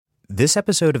This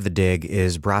episode of The Dig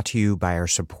is brought to you by our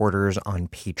supporters on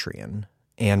Patreon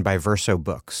and by Verso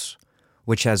Books,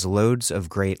 which has loads of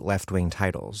great left-wing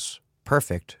titles,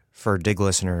 perfect for Dig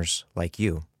listeners like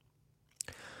you.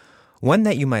 One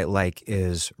that you might like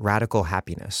is Radical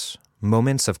Happiness,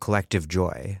 Moments of Collective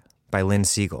Joy by Lynn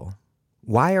Siegel.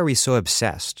 Why are we so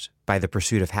obsessed by the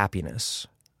pursuit of happiness?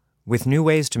 With new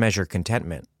ways to measure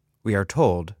contentment, we are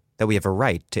told that we have a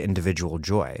right to individual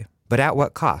joy. But at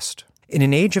what cost? In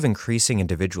an age of increasing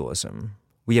individualism,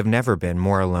 we have never been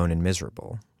more alone and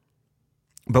miserable.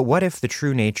 But what if the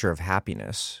true nature of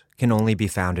happiness can only be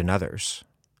found in others?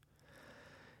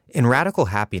 In Radical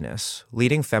Happiness,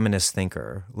 leading feminist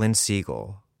thinker Lynn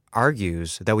Siegel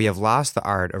argues that we have lost the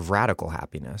art of radical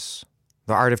happiness,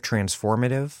 the art of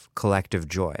transformative, collective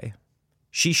joy.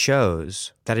 She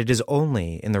shows that it is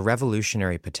only in the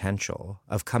revolutionary potential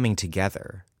of coming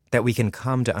together that we can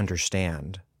come to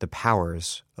understand the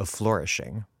powers of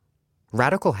flourishing.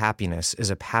 Radical Happiness is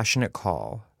a passionate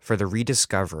call for the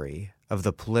rediscovery of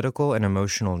the political and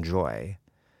emotional joy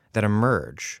that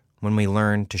emerge when we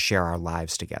learn to share our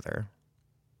lives together.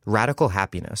 Radical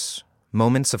Happiness,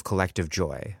 Moments of Collective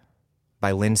Joy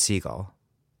by Lynn Siegel,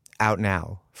 out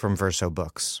now from Verso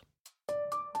Books.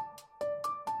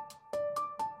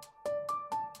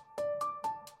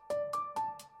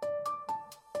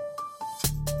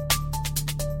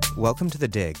 Welcome to The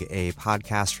Dig, a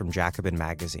podcast from Jacobin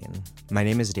Magazine. My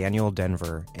name is Daniel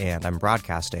Denver, and I'm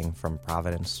broadcasting from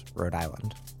Providence, Rhode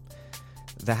Island.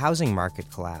 The housing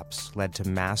market collapse led to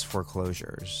mass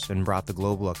foreclosures and brought the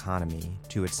global economy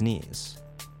to its knees.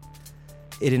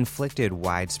 It inflicted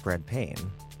widespread pain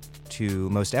to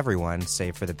most everyone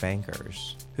save for the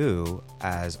bankers, who,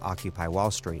 as Occupy Wall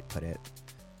Street put it,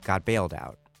 got bailed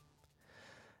out.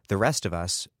 The rest of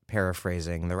us,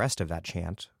 paraphrasing the rest of that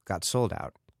chant, got sold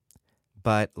out.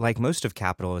 But like most of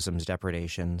capitalism's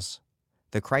depredations,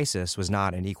 the crisis was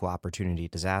not an equal opportunity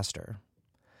disaster.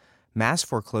 Mass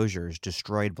foreclosures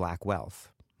destroyed black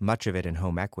wealth, much of it in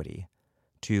home equity,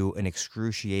 to an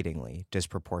excruciatingly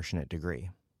disproportionate degree.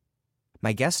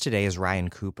 My guest today is Ryan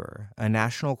Cooper, a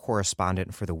national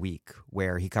correspondent for The Week,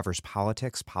 where he covers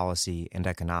politics, policy, and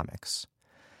economics.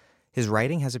 His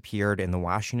writing has appeared in The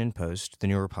Washington Post, The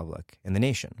New Republic, and The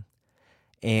Nation.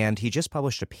 And he just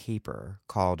published a paper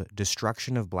called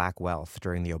Destruction of Black Wealth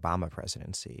During the Obama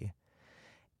Presidency.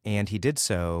 And he did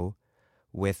so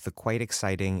with the quite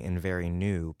exciting and very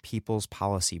new People's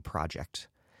Policy Project,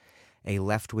 a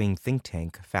left-wing think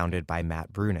tank founded by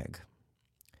Matt Bruenig.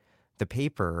 The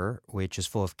paper, which is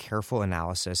full of careful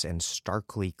analysis and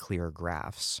starkly clear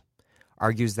graphs,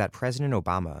 argues that President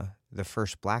Obama, the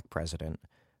first black president,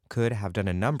 could have done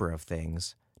a number of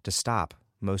things to stop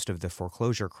most of the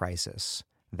foreclosure crisis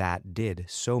that did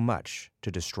so much to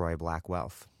destroy black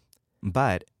wealth.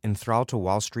 But, enthralled to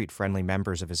Wall Street-friendly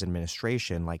members of his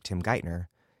administration like Tim Geithner,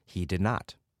 he did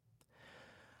not.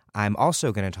 I'm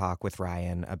also going to talk with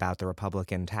Ryan about the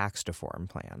Republican tax reform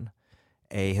plan,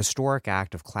 a historic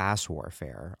act of class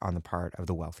warfare on the part of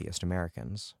the wealthiest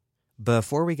Americans.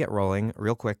 Before we get rolling,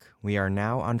 real quick, we are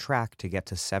now on track to get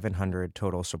to 700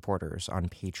 total supporters on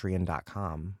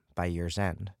Patreon.com by year's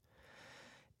end.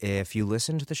 If you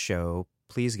listen to the show,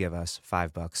 please give us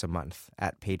 $5 a month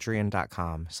at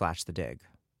patreon.com/thedig.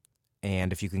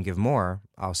 And if you can give more,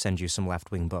 I'll send you some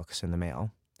left-wing books in the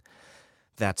mail.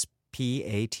 That's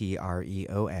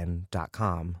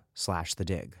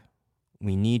patreon.com/thedig.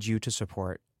 We need you to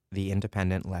support the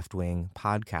independent left-wing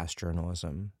podcast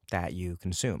journalism that you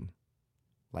consume,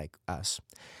 like us.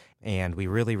 And we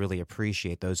really, really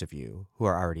appreciate those of you who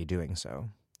are already doing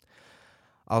so.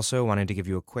 Also, wanted to give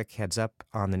you a quick heads up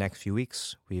on the next few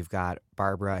weeks. We've got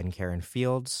Barbara and Karen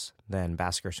Fields, then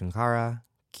Bhaskar Sunkara,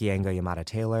 Kienga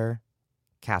Yamada-Taylor,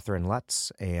 Catherine Lutz,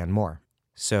 and more.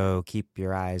 So keep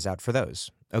your eyes out for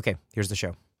those. Okay, here's the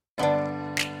show.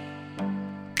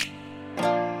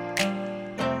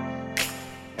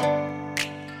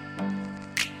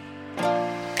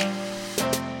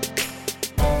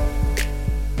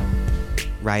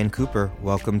 Ryan Cooper,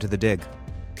 welcome to The Dig.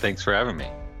 Thanks for having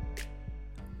me.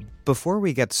 Before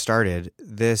we get started,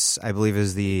 this, I believe,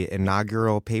 is the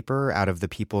inaugural paper out of the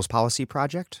People's Policy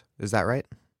Project. Is that right?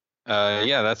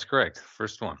 Yeah, that's correct.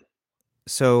 First one.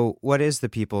 So what is the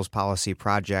People's Policy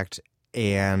Project,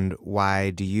 and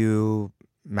why do you,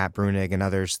 Matt Bruenig, and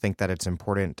others think that it's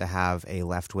important to have a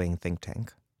left-wing think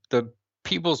tank? The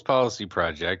People's Policy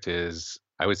Project is,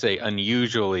 I would say,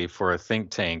 unusually for a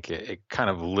think tank, a kind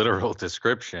of literal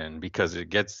description, because it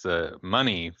gets the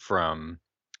money from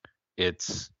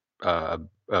its a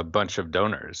bunch of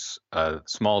donors,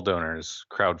 small donors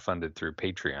crowdfunded through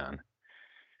Patreon,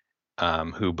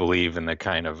 who believe in the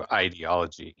kind of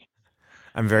ideology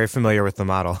I'm very familiar with the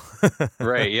model.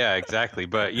 Right, yeah, exactly.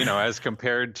 But, as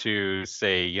compared to,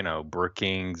 say,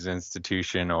 Brookings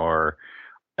Institution or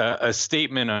a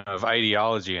statement of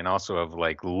ideology and also of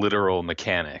like literal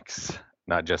mechanics,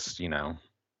 not just,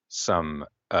 some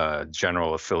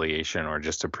general affiliation or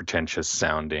just a pretentious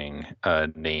sounding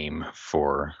name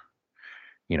for,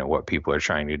 what people are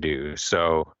trying to do.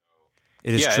 So,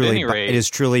 yeah, at any It rate, is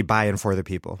truly by and for the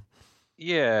people.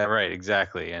 yeah, right,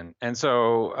 exactly. And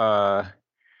so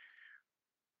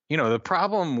the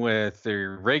problem with the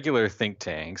regular think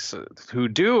tanks who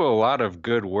do a lot of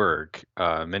good work,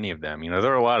 many of them,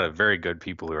 there are a lot of very good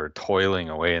people who are toiling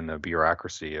away in the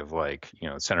bureaucracy of like,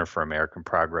 Center for American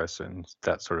Progress and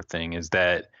that sort of thing, is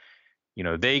that,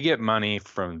 they get money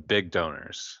from big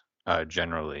donors,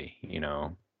 generally,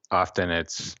 often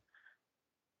it's,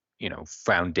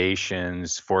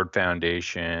 foundations, Ford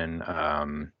Foundation,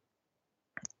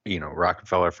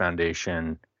 Rockefeller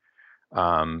Foundation,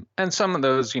 and some of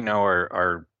those,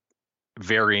 are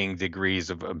varying degrees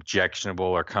of objectionable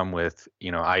or come with,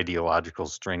 ideological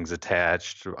strings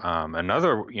attached.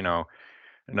 Another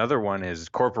one is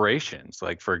corporations.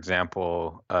 Like, for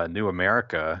example, New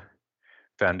America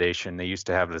Foundation, they used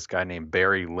to have this guy named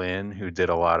Barry Lynn who did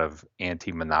a lot of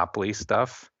anti-monopoly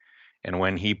stuff. And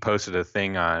when he posted a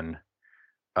thing on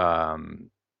um,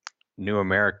 New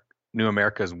America New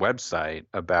America's website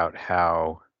about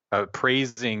how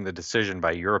praising the decision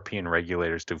by European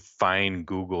regulators to fine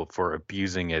Google for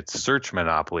abusing its search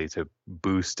monopoly to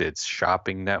boost its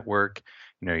shopping network,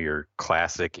 your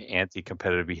classic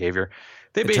anti-competitive behavior.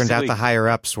 They It turned out basically the higher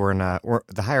ups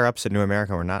the higher ups at New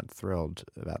America were not thrilled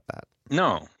about that.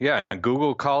 no, yeah,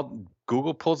 Google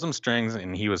pulled some strings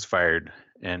and he was fired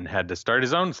and had to start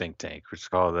his own think tank, which is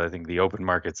called, I think, the Open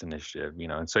Markets Initiative,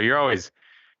 and so you're always,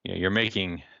 you're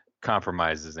making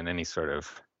compromises in any sort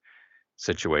of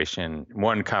situation.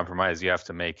 One compromise you have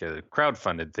to make a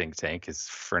crowdfunded think tank is,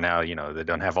 for now, they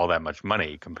don't have all that much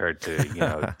money compared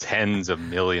to, tens of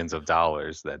millions of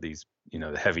dollars that these,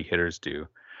 the heavy hitters do.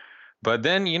 But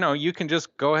then, you can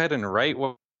just go ahead and write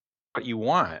what you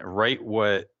want, write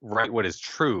what is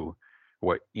true,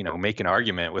 make an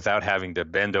argument without having to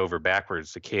bend over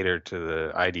backwards to cater to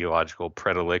the ideological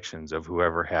predilections of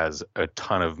whoever has a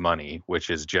ton of money, which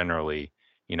is generally,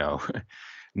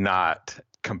 not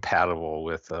compatible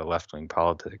with left-wing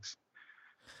politics.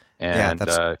 Yeah, And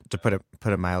that's to put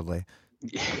it mildly.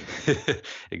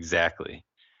 exactly.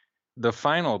 The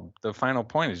final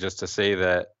point is just to say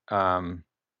that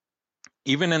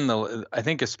even I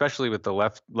think especially with the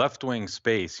left-wing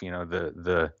space,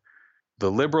 the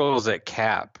liberals at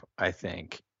CAP, I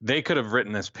think they could have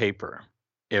written this paper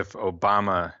if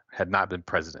Obama had not been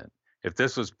president. If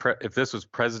this was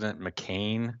President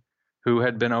McCain who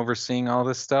had been overseeing all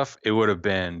this stuff, it would have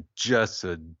been just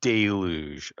a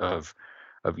deluge of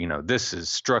this is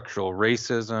structural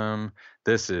racism.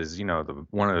 This is,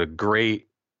 one of the great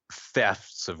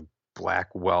thefts of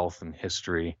black wealth in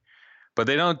history. But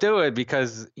they don't do it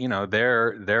because,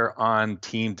 they're on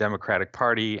Team Democratic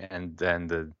Party, and then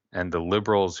the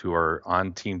liberals who are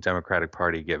on Team Democratic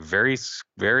Party get very,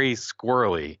 very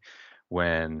squirrely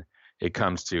when it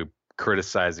comes to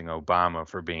criticizing Obama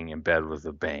for being in bed with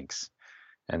the banks.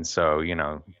 And so,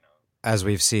 as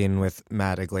we've seen with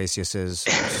Matt Iglesias's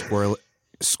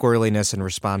squirreliness in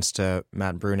response to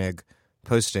Matt Brunig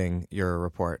posting your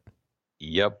report.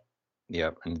 Yep.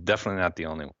 And definitely not the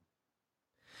only one.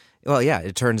 Well, yeah,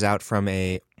 it turns out from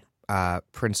a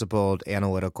principled,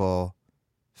 analytical,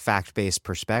 fact-based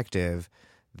perspective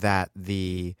that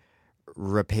the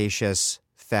rapacious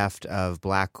theft of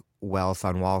black wealth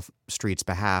on Wall Street's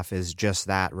behalf is just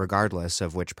that, regardless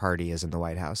of which party is in the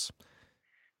White House.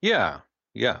 Yeah.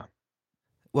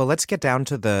 Well, let's get down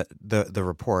to the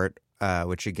report,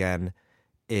 which again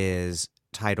is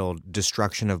titled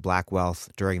 "Destruction of Black Wealth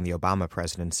During the Obama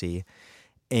Presidency,"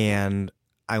 and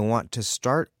I want to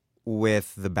start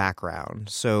with the background.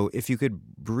 So, if you could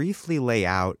briefly lay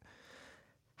out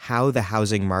how the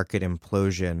housing market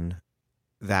implosion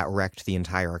that wrecked the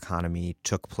entire economy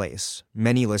took place.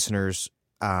 Many listeners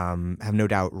have no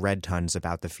doubt read tons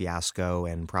about the fiasco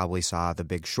and probably saw The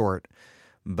Big Short,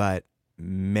 but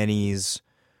many's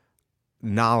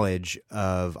knowledge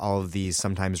of all of these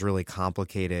sometimes really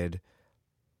complicated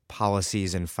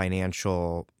policies and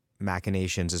financial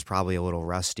machinations is probably a little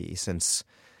rusty, since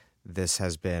this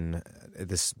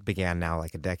began now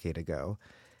like a decade ago.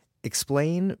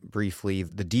 Explain briefly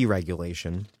the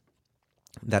deregulation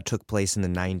that took place in the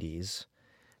 90s,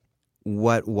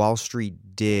 what Wall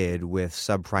Street did with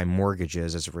subprime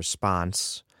mortgages as a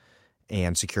response,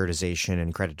 and securitization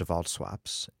and credit default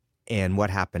swaps, and what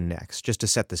happened next, just to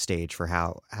set the stage for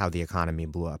how the economy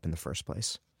blew up in the first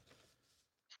place.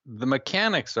 The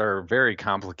mechanics are very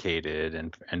complicated,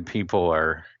 and people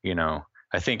are,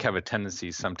 I think have a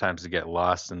tendency sometimes to get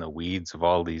lost in the weeds of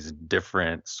all these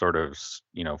different sort of,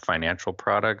 financial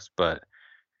products. But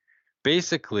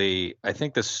basically, I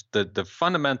think the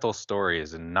fundamental story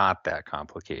is not that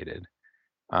complicated.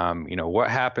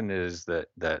 What happened is that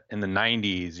in the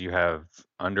 90s, you have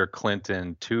under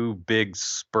Clinton two big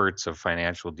spurts of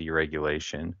financial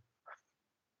deregulation,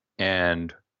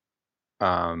 and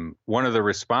one of the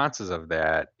responses of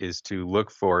that is to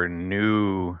look for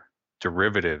new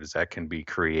derivatives that can be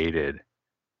created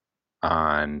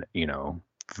on,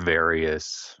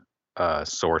 various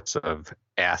sorts of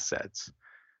assets,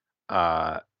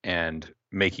 and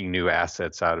making new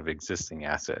assets out of existing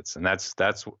assets. And that's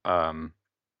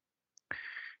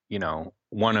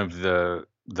one of the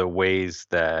ways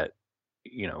that,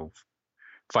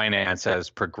 finance has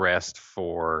progressed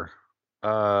for,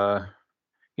 a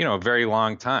very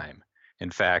long time. In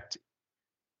fact,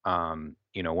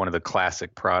 one of the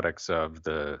classic products of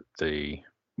the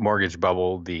mortgage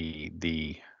bubble,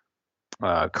 the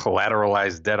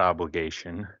collateralized debt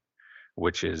obligation,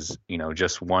 which is,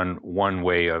 just one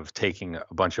way of taking a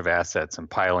bunch of assets and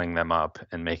piling them up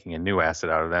and making a new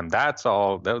asset out of them.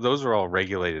 Those are all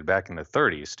regulated back in the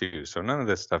 30s too. So none of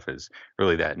this stuff is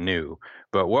really that new.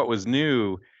 But what was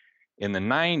new in the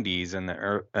 90s and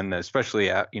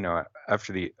especially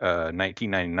after the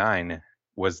 1999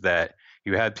 was that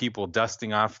you had people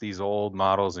dusting off these old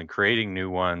models and creating new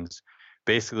ones,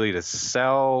 basically to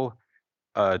sell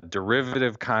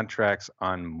derivative contracts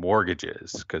on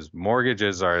mortgages, because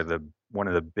mortgages are one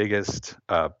of the biggest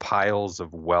piles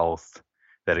of wealth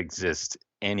that exist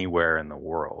anywhere in the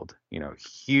world.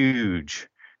 Huge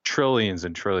trillions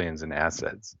and trillions in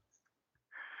assets.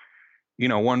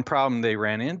 One problem they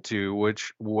ran into,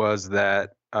 which was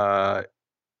that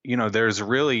there's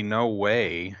really no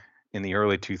way in the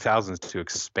early 2000s to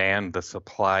expand the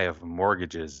supply of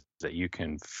mortgages that you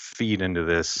can feed into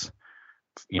this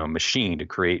machine to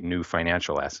create new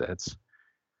financial assets,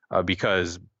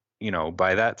 because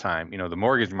by that time the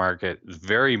mortgage market is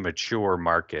very mature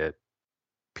market.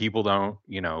 People don't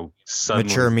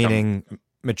suddenly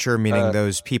mature meaning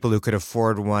those people who could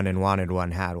afford one and wanted one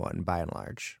had one, by and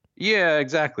large. Yeah,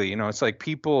 exactly. It's like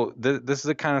people this is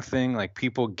the kind of thing like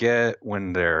people get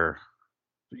when they're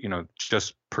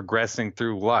just progressing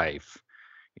through life.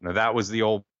 That was the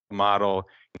old model.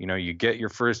 You get your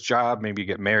first job, maybe you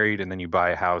get married, and then you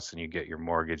buy a house and you get your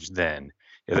mortgage then.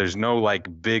 There's no like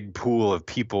big pool of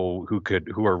people who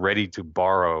are ready to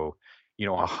borrow,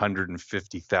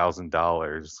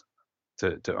 $150,000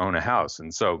 to own a house.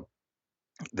 And so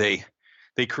they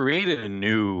created a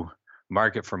new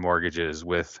market for mortgages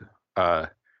with the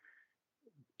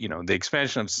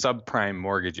expansion of subprime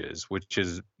mortgages, which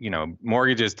is,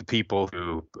 mortgages to people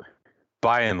who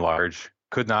by and large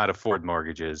could not afford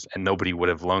mortgages and nobody would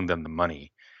have loaned them the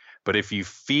money. But if you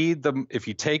feed them, if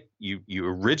you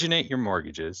originate your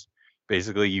mortgages,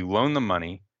 basically you loan the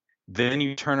money, then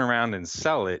you turn around and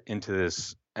sell it into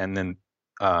this, and then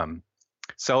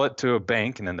sell it to a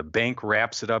bank, and then the bank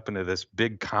wraps it up into this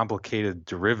big complicated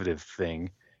derivative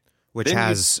thing. Which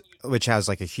has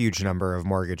like a huge number of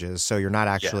mortgages. So you're not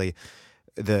actually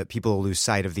the people lose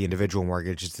sight of the individual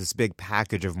mortgage. It's this big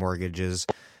package of mortgages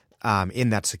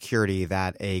in that security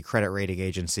that a credit rating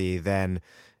agency then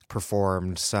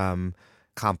performed some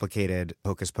complicated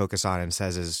hocus pocus on and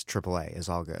says is AAA, is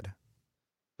all good.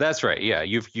 That's right. Yeah,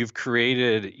 you've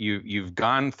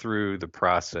gone through the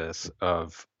process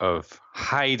of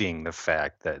hiding the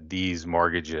fact that these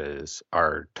mortgages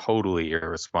are totally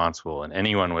irresponsible, and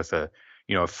anyone with a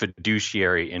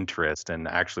fiduciary interest in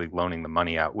actually loaning the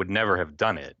money out would never have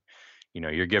done it.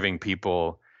 You're giving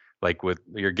people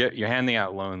you're handing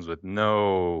out loans with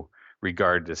no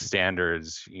regard to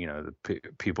standards.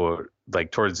 People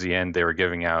like towards the end they were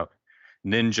giving out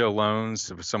ninja loans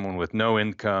to someone with no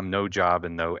income, no job,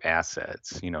 and no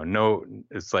assets.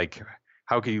 It's like,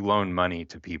 how can you loan money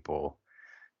to people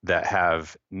that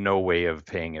have no way of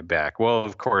paying it back? Well,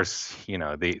 of course,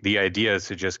 the idea is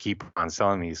to just keep on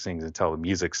selling these things until the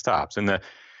music stops. And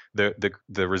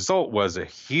the result was a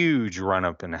huge run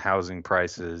up in housing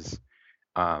prices,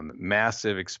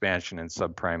 massive expansion in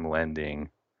subprime lending,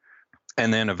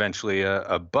 and then eventually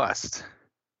a bust,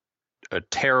 a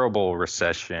terrible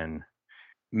recession.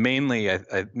 Mainly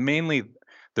the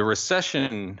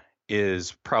recession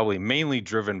is probably mainly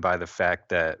driven by the fact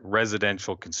that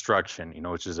residential construction,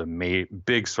 which is a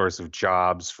big source of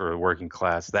jobs for the working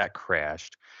class, that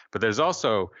crashed. But there's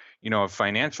also, a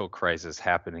financial crisis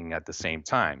happening at the same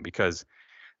time, because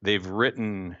they've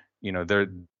written, they're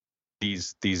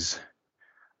these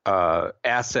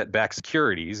asset-backed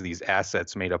securities, these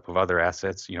assets made up of other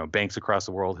assets. Banks across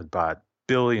the world had bought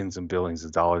billions and billions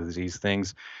of dollars of these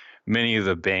things. Many of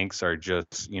the banks are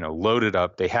just, loaded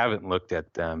up. They haven't looked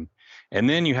at them. And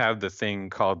then you have the thing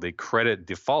called the credit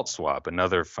default swap,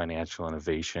 another financial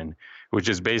innovation, which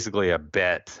is basically a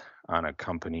bet on a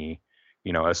company,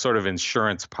 a sort of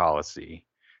insurance policy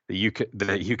that you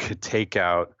could take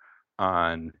out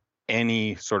on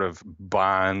any sort of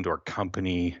bond or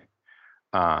company,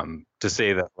 to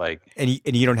say that, like, And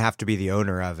you don't have to be the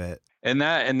owner of it. and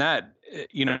that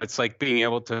it's like being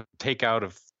able to take out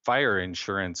a fire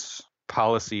insurance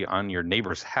policy on your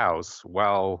neighbor's house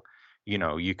while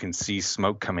you can see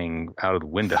smoke coming out of the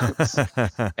windows.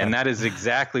 And that is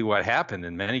exactly what happened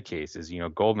in many cases.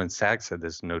 Goldman Sachs had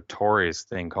this notorious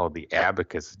thing called the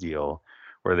Abacus deal,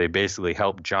 where they basically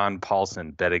helped John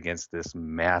Paulson bet against this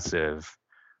massive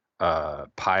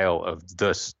pile of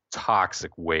this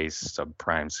toxic waste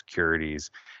subprime securities,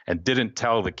 and didn't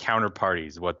tell the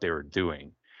counterparties what they were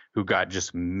doing, who got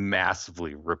just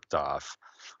massively ripped off.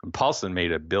 And Paulson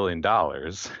made $1 billion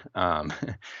out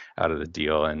of the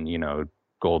deal, and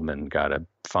Goldman got a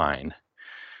fine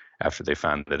after they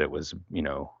found that it was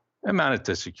amounted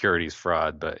to securities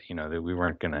fraud, but that we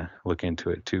weren't going to look into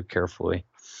it too carefully.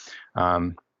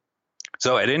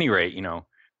 So at any rate,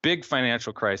 big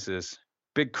financial crisis,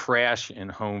 big crash in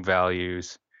home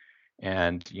values,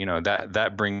 and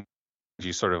that brings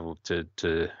you sort of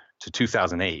to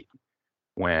 2008,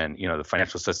 when the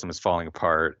financial system is falling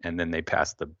apart, and then they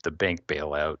passed the bank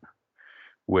bailout,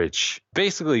 which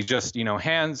basically just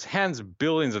hands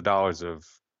billions of dollars of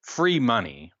free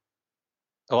money,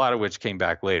 a lot of which came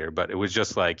back later, but it was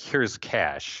just like, here's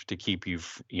cash to keep you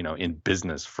in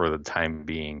business for the time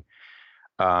being.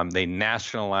 They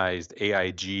nationalized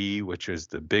AIG, which was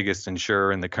the biggest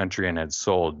insurer in the country and had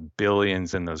sold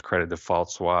billions in those credit default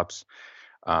swaps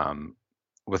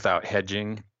without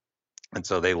hedging. And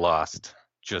so they lost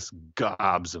just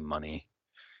gobs of money.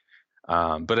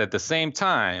 But at the same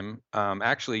time,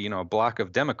 actually, a block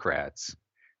of Democrats,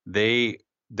 there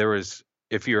was,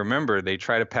 if you remember, they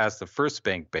tried to pass the first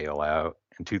bank bailout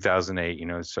in 2008,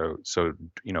 so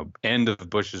end of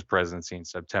Bush's presidency in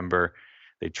September.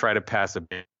 They try to pass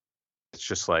it's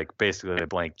just like basically a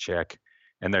blank check,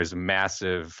 and there's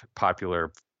massive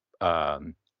popular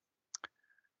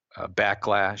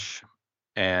backlash,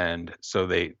 and so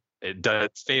it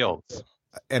failed.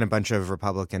 And a bunch of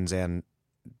Republicans and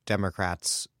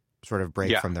Democrats sort of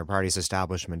break from their party's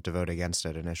establishment to vote against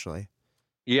it initially.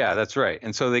 Yeah, that's right.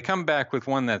 And so they come back with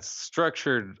one that's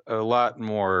structured a lot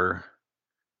more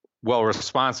well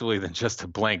responsibly than just a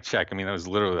blank check. I mean, that was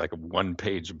literally like a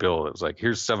one-page bill. It was like,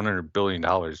 here's $700 billion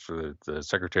for the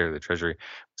Secretary of the Treasury.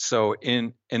 So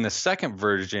in the second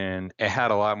version, it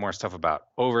had a lot more stuff about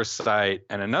oversight.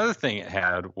 And another thing it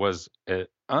had was an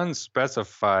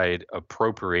unspecified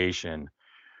appropriation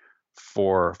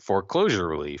for foreclosure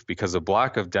relief, because a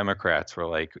block of Democrats were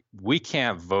like, we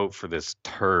can't vote for this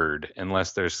turd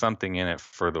unless there's something in it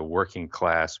for the working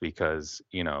class, because,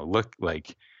 look,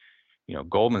 like,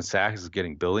 Goldman Sachs is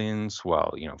getting billions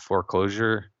while,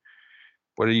 foreclosure,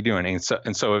 what are you doing? And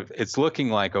so it's looking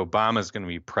like Obama's going to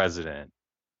be president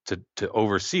to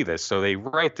oversee this. So they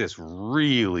write this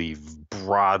really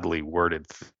broadly worded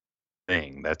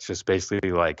thing that's just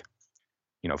basically like,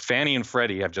 Fannie and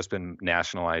Freddie have just been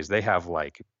nationalized. They have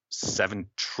like $7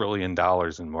 trillion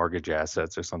in mortgage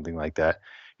assets or something like that.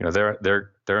 They're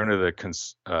under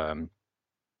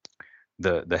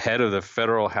the head of the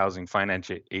Federal Housing Finance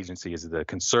Agency is the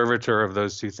conservator of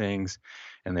those two things.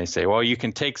 And they say, well, you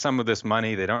can take some of this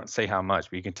money. They don't say how much,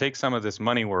 but you can take some of this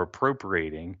money we're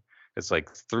appropriating. It's like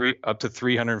up to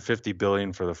 $350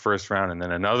 billion for the first round, and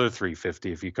then another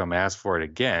 $350 if you come ask for it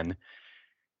again.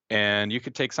 And you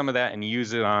could take some of that and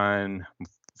use it on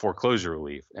foreclosure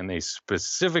relief. And they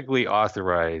specifically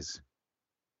authorize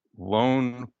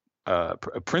loan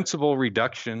principal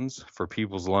reductions for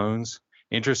people's loans,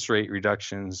 interest rate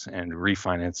reductions, and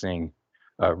refinancing,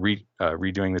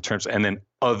 redoing the terms, and then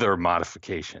other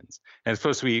modifications. And it's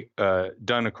supposed to be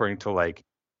done according to like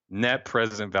net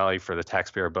present value for the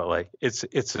taxpayer, but like it's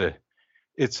a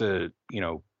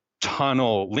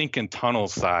Lincoln Tunnel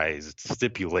sized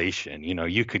stipulation.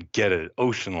 You could get an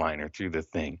ocean liner through the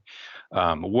thing,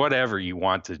 whatever you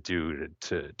want to do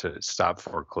to stop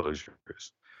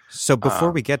foreclosures. So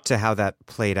before we get to how that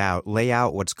played out, lay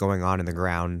out what's going on on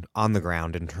the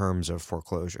ground in terms of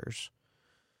foreclosures.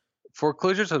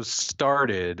 Foreclosures have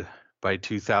started by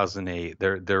 2008.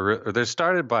 They're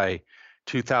started by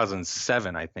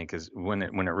 2007, I think, is when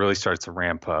it really starts to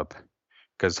ramp up,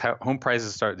 because home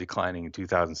prices start declining in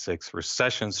 2006.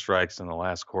 Recession strikes in the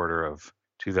last quarter of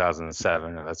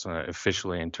 2007. That's when it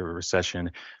officially entered a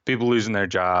recession. People losing their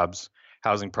jobs,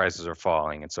 housing prices are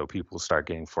falling, and so people start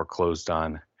getting foreclosed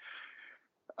on.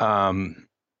 And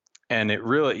it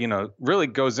really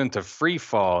goes into free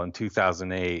fall in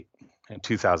 2008 and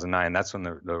 2009. That's when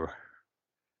the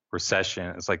recession,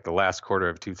 it's like the last quarter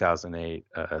of 2008,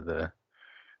 the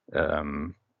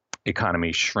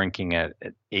economy shrinking at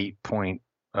 8.1%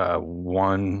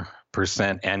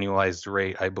 annualized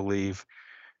rate, I believe.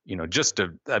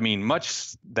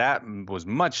 That was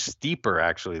much steeper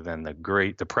actually than the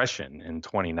Great Depression in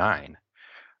 29.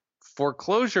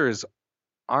 Foreclosures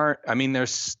they're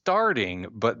starting,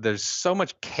 but there's so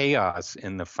much chaos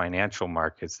in the financial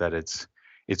markets that it's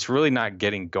really not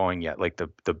getting going yet. Like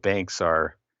the banks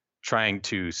are trying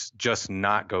to just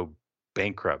not go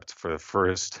bankrupt for the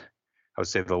first, I would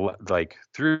say,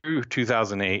 through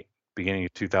 2008, beginning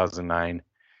of 2009.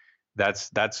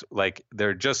 That's like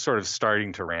they're just sort of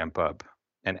starting to ramp up.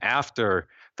 And after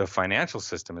the financial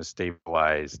system is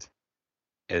stabilized,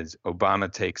 as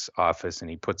Obama takes office and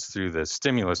he puts through the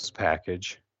stimulus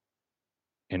package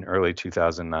in early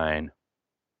 2009,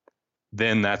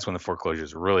 then that's when the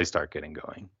foreclosures really start getting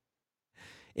going.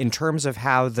 In terms of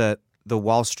how the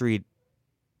Wall Street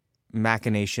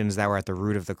machinations that were at the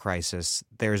root of the crisis,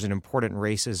 there's an important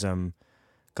racism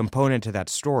component to that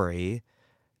story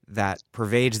that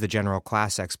pervades the general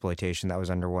class exploitation that was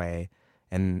underway.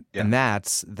 And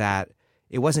that's that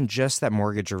it wasn't just that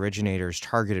mortgage originators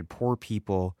targeted poor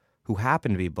people who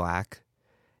happened to be black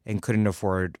and couldn't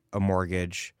afford a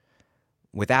mortgage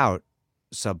without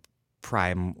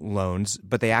subprime loans,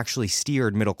 but they actually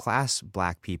steered middle-class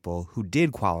black people who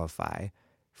did qualify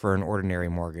for an ordinary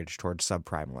mortgage towards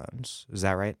subprime loans. Is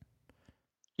that right?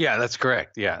 Yeah, that's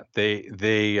correct. Yeah,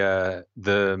 the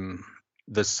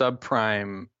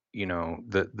subprime,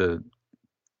 the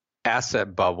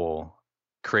asset bubble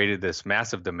created this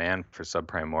massive demand for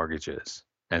subprime mortgages.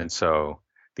 And so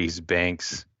these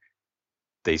banks,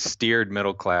 they steered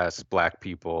middle-class black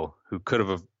people who could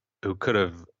have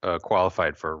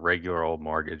qualified for a regular old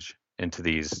mortgage into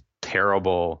these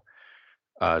terrible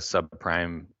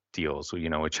subprime deals,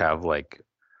 which have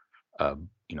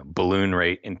balloon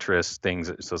rate interest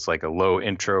things. So it's like a low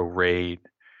intro rate,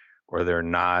 or they're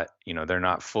not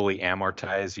fully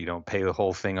amortized. You don't pay the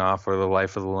whole thing off for the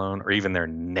life of the loan, or even they're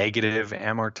negative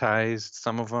amortized,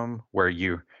 some of them, where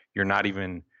you're not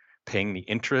even paying the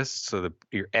interest. So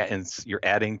you're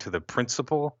adding to the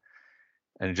principal.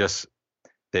 And just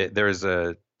there's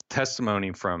a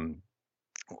testimony from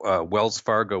Wells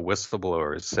Fargo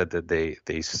whistleblowers said that they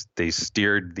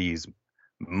steered these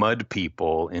mud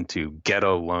people into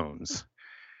ghetto loans,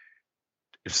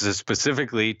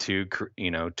 specifically to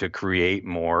create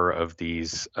more of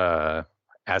these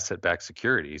asset-backed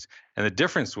securities. And the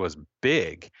difference was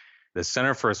big. The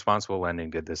Center for Responsible Lending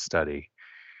did this study,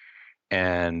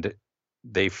 and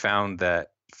they found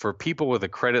that for people with a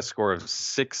credit score of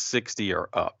 660 or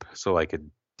up, so like a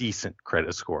decent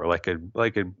credit score, like a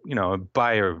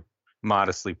buy a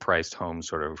modestly priced home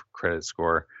sort of credit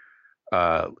score,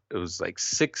 it was like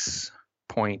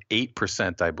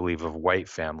 6.8%, I believe, of white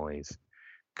families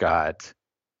got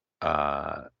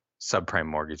subprime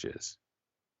mortgages,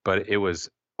 but it was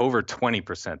over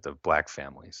 20% of black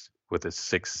families with a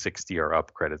 660 or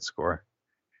up credit score.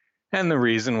 And the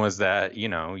reason was that,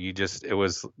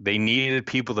 they needed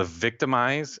people to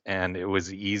victimize, and it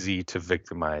was easy to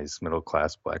victimize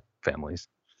middle-class black families.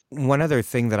 One other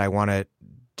thing that I want to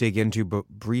dig into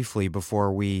briefly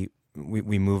before we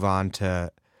move on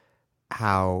to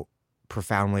how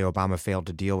profoundly Obama failed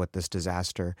to deal with this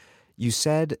disaster. You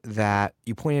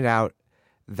pointed out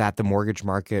that the mortgage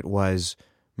market was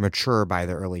mature by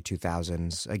the early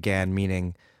 2000s, again,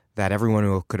 meaning that everyone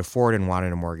who could afford and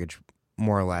wanted a mortgage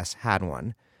more or less had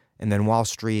one. And then Wall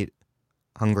Street,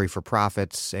 hungry for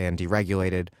profits and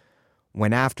deregulated,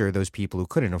 went after those people who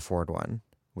couldn't afford one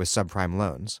with subprime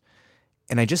loans.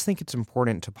 And I just think it's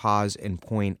important to pause and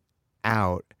point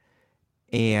out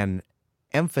and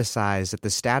emphasize that the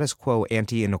status quo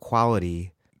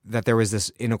anti-inequality, that there was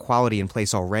this inequality in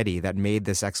place already that made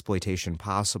this exploitation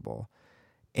possible.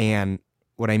 And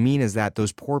what I mean is that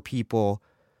those poor people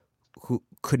who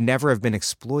could never have been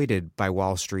exploited by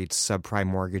Wall Street's subprime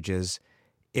mortgages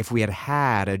if we had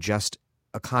had a just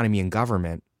economy and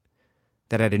government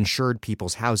that had ensured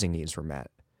people's housing needs were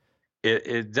met.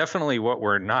 It definitely, what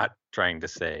we're not trying to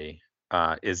say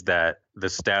is that the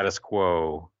status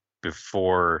quo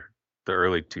before the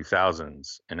early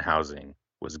 2000s in housing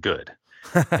was good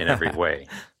in every way.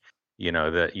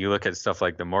 That you look at stuff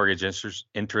like the mortgage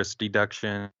interest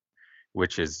deduction,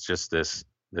 which is just this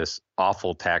this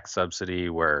awful tax subsidy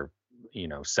where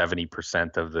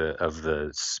 70% of the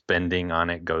spending on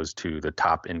it goes to the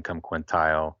top income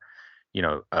quintile.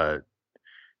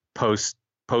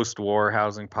 Post-war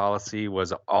housing policy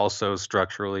was also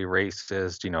structurally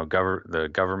racist. The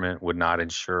government would not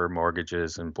insure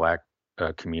mortgages in Black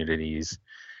communities,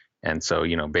 and so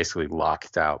basically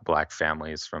locked out Black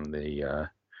families from the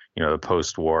the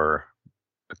post-war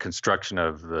construction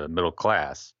of the middle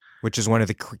class. Which is one of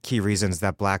the key reasons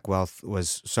that Black wealth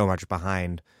was so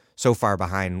far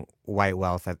behind white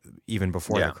wealth even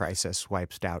before the crisis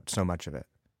wiped out so much of it.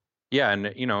 Yeah, and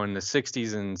in the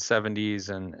 60s and 70s,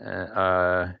 and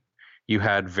you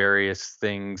had various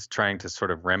things trying to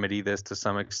sort of remedy this to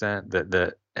some extent.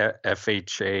 The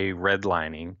FHA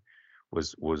redlining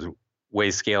was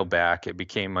way scaled back. It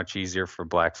became much easier for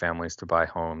Black families to buy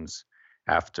homes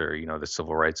after the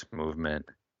civil rights movement,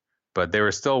 but they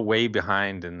were still way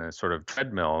behind in the sort of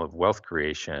treadmill of wealth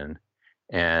creation.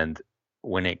 And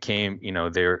when it came,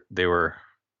 they were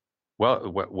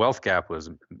wealth gap was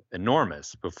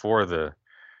enormous before the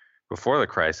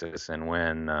crisis, and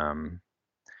when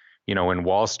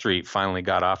Wall Street finally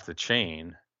got off the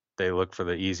chain, they looked for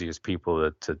the easiest people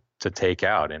to take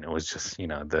out, and it was just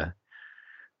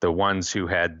the ones who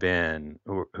had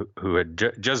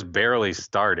just barely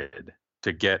started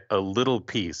to get a little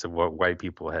piece of what white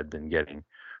people had been getting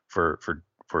for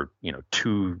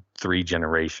 2-3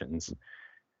 generations,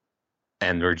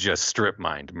 and were just strip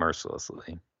mined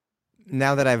mercilessly.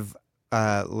 Now that I've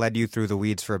led you through the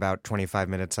weeds for about 25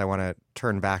 minutes, I want to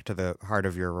turn back to the heart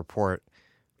of your report.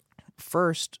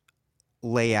 First,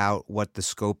 lay out what the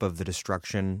scope of the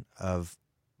destruction of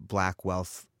Black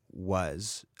wealth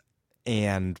was,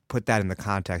 and put that in the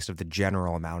context of the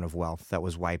general amount of wealth that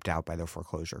was wiped out by the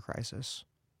foreclosure crisis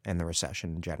and the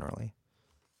recession generally.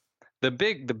 The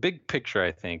big picture,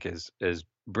 I think, is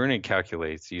Bruning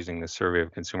calculates using the Survey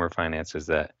of Consumer Finance, is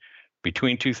that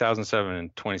between 2007 and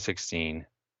 2016,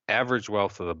 average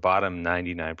wealth of the bottom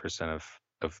 99%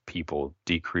 of people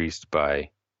decreased by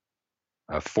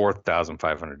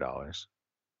 $4,500,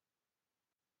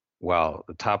 while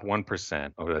the top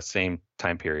 1% over the same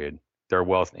time period, their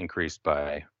wealth increased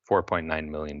by $4.9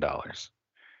 million.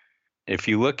 If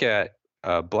you look at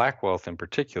Black wealth in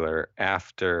particular,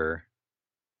 after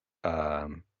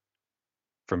from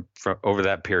over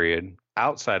that period,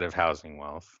 outside of housing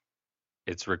wealth,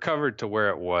 it's recovered to where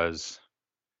it was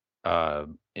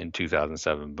in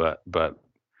 2007, but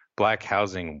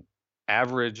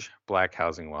average Black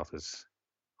housing wealth is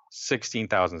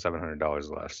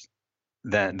 $16,700 less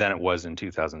than it was in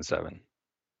 2007.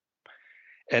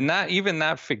 And not even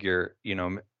that figure,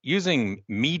 using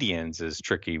medians is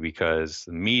tricky because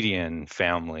the median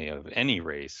family of any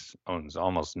race owns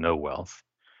almost no wealth.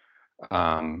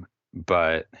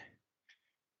 But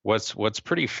what's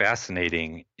pretty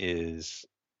fascinating is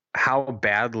how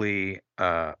badly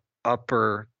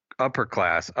upper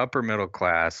middle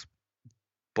class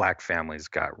Black families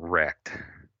got wrecked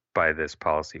by this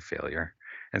policy failure.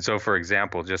 And so, for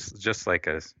example, just like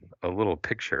a little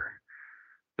picture,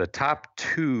 the top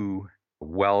 2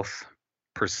 wealth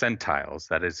percentiles,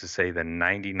 that is to say the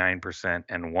 99%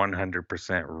 and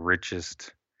 100%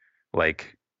 richest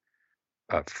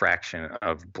fraction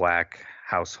of Black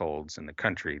households in the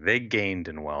country, they gained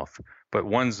in wealth. But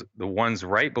the ones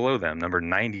right below them, number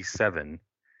 97,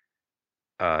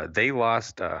 they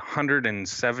lost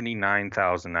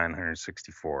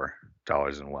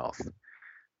 $179,964 in wealth.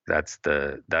 That's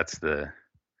the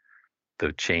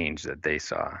change that they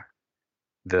saw.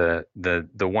 The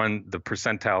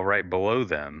percentile right below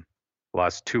them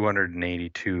lost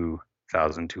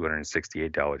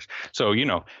 $282,268. So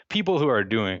people who were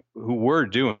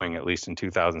doing at least in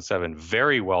 2007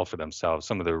 very well for themselves,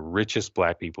 some of the richest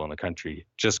Black people in the country,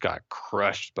 just got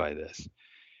crushed by this,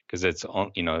 because it's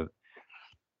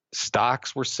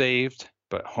stocks were saved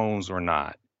but homes were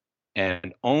not,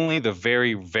 and only the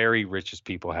very, very richest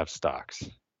people have stocks.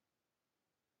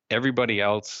 Everybody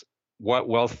else, what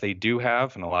wealth they do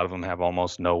have, and a lot of them have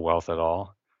almost no wealth at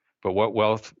all, but what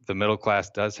wealth the middle class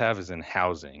does have is in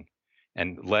housing.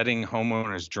 And letting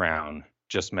homeowners drown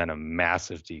just meant a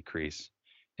massive decrease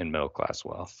in middle class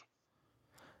wealth.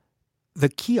 The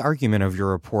key argument of your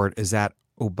report is that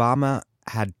Obama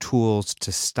had tools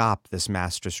to stop this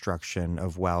mass destruction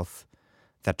of wealth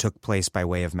that took place by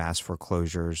way of mass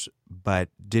foreclosures, but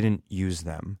didn't use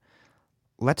them.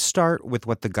 Let's start with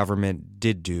what the government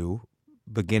did do,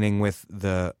 beginning with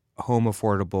the Home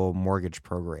Affordable Mortgage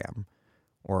Program,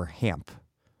 or HAMP.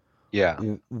 Yeah.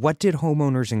 What did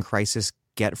homeowners in crisis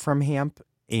get from HAMP,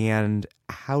 and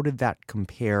how did that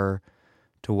compare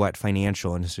to what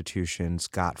financial institutions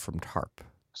got from TARP?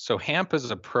 So HAMP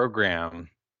is a program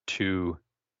to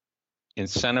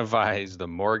incentivize the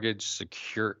mortgage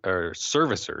secure or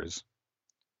servicers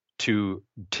to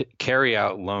carry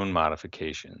out loan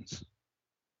modifications.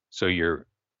 So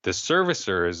the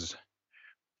servicers,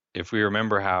 if we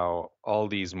remember how all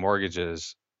these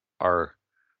mortgages are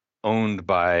owned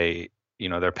by,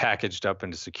 they're packaged up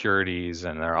into securities,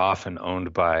 and they're often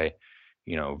owned by,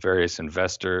 various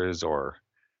investors or,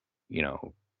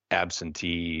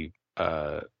 absentee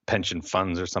pension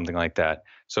funds or something like that.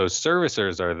 So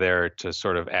servicers are there to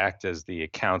sort of act as the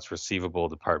accounts receivable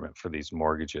department for these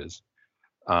mortgages.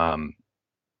 And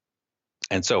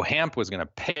so HAMP was going to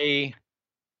pay,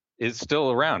 is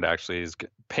still around actually, is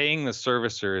paying the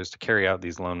servicers to carry out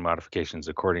these loan modifications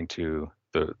according to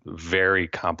the very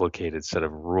complicated set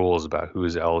of rules about who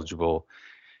is eligible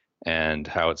and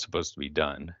how it's supposed to be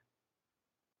done.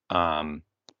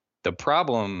 The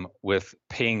problem with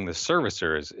paying the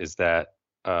servicers is that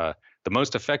the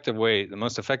most effective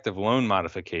loan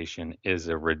modification is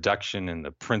a reduction in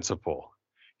the principal,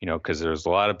 because there's a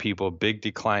lot of people, big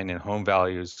decline in home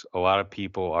values. A lot of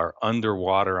people are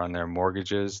underwater on their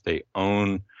mortgages. They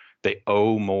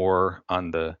owe more on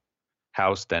the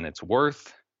house than it's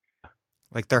worth.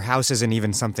 Like their house isn't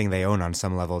even something they own on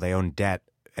some level. They own debt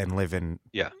and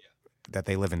that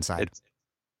they live inside.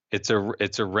 It's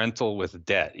a rental with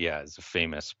debt. Yeah, as a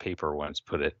famous paper once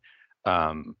put it.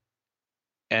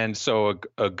 And so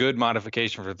a good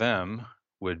modification for them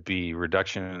would be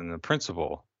reduction in the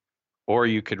principal, or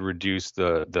you could reduce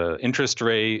the interest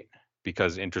rate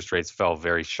because interest rates fell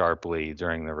very sharply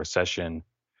during the recession.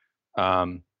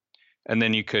 And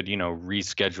then you could,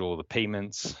 reschedule the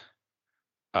payments,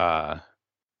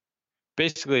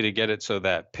 basically to get it so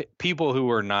that people who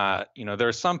are not, there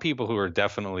are some people who are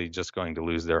definitely just going to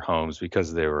lose their homes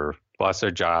because they lost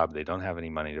their job. They don't have any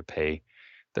money to pay.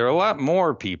 There are a lot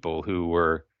more people who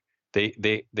were,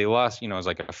 they lost, it's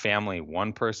like a family,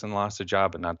 one person lost a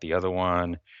job, but not the other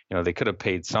one. They could have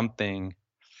paid something.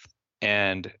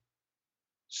 And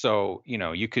so,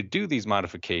 you could do these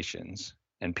modifications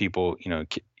and people,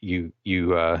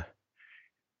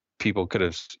 people could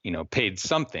have, paid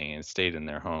something and stayed in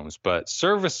their homes. But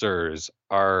servicers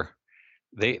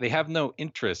they have no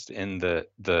interest in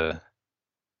the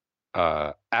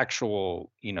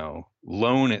actual,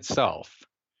 loan itself.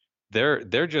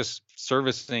 They're just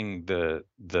servicing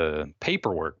the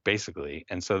paperwork basically,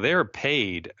 and so they're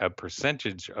paid a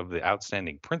percentage of the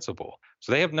outstanding principal.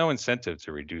 So they have no incentive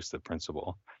to reduce the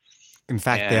principal. In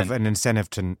fact, they have an incentive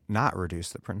to not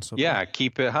reduce the principal. Yeah,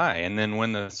 keep it high. And then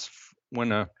in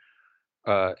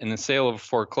the sale of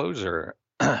foreclosure,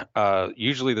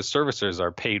 usually the servicers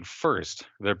are paid first.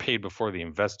 They're paid before the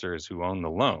investors who own the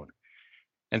loan.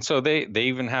 And so they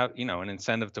even have, an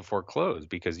incentive to foreclose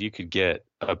because you could get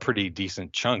a pretty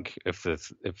decent chunk if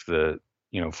the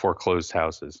foreclosed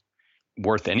house is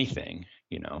worth anything,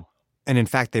 And in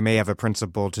fact, they may have a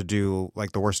principle to do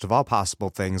like the worst of all possible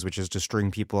things, which is to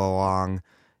string people along,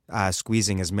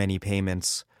 squeezing as many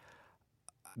payments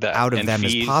out of them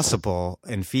fees as possible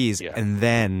and fees, and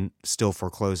then still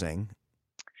foreclosing.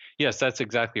 Yes, that's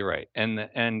exactly right.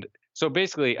 And so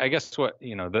basically, I guess what,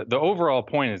 the overall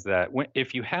point is that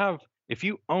if you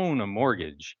own a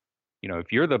mortgage,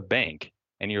 if you're the bank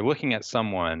and you're looking at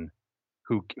someone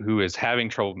who is having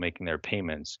trouble making their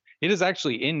payments, it is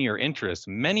actually in your interest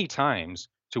many times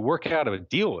to work out a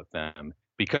deal with them,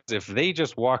 because if they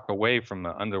just walk away from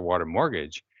the underwater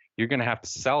mortgage, you're going to have to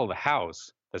sell the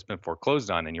house that's been foreclosed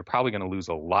on, and you're probably going to lose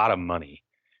a lot of money.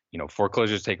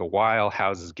 Foreclosures take a while.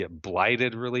 Houses get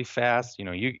blighted really fast.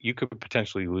 You could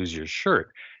potentially lose your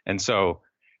shirt. And so,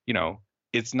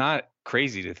 it's not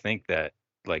crazy to think that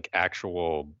like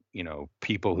actual,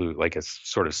 people who like a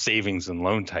sort of savings and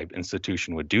loan type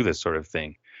institution would do this sort of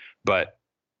thing. But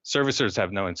servicers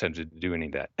have no incentive to do any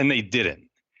of that. And they didn't.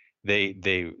 They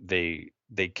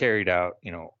carried out,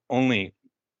 only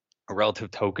a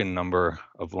relative token number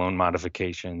of loan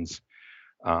modifications.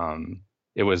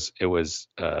 It was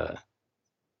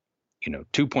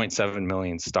 2.7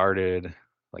 million started,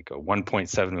 like a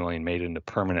 1.7 million made into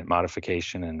permanent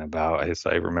modification, and about, as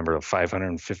I remember,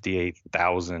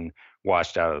 558,000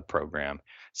 washed out of the program.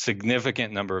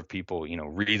 Significant number of people,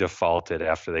 redefaulted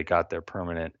after they got their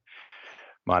permanent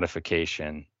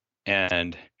modification.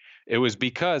 And it was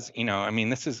because,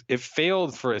 it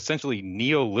failed for essentially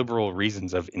neoliberal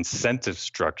reasons of incentive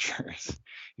structures.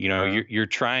 You're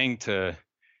trying to,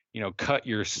 cut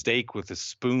your steak with a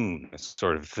spoon,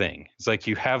 sort of thing. It's like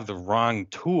you have the wrong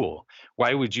tool.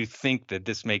 Why would you think that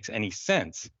this makes any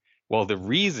sense? Well, the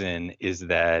reason is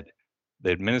that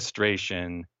the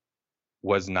administration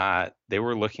they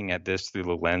were looking at this through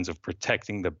the lens of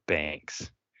protecting the banks.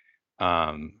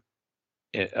 the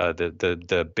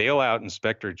bailout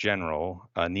inspector general,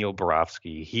 Neil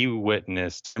Barofsky, he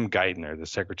witnessed Tim Geithner, the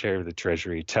Secretary of the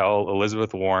Treasury, tell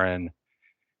Elizabeth Warren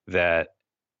that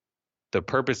the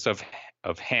purpose of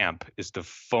HAMP is to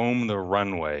foam the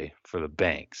runway for the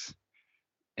banks.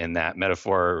 In that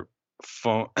metaphor,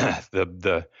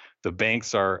 the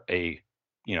banks are a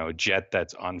jet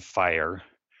that's on fire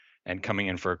and coming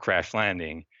in for a crash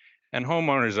landing, and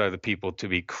homeowners are the people to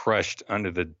be crushed under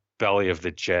the belly of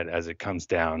the jet as it comes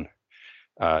down,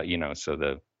 so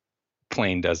the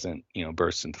plane doesn't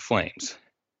burst into flames.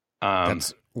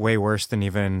 That's way worse than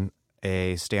even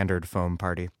a standard foam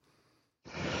party.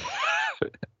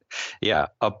 Yeah,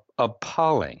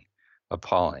 appalling.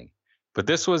 But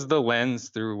this was the lens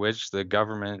through which the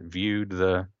government viewed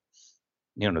the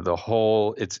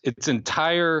whole. Its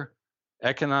entire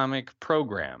economic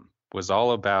program was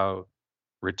all about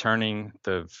returning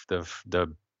the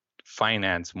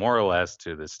finance more or less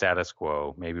to the status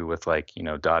quo, maybe with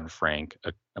Dodd-Frank,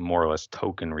 a more or less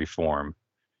token reform.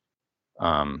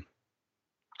 So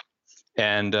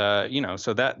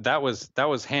that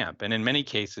was HAMP, and in many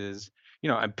cases,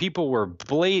 people were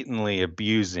blatantly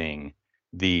abusing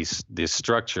the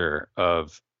structure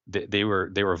of they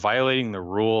were violating the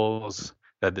rules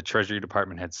that the Treasury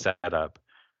Department had set up,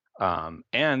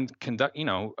 and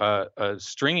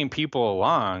stringing people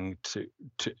along to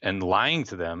and lying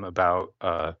to them about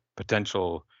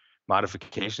potential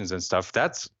modifications and stuff.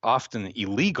 That's often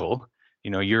illegal.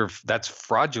 That's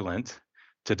fraudulent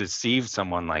to deceive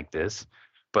someone like this.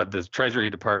 But the Treasury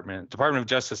Department of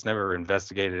Justice never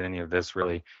investigated any of this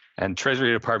really, and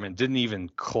Treasury Department didn't even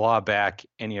claw back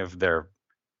any of the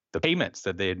payments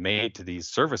that they had made to these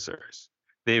servicers.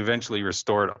 They eventually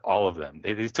restored all of them.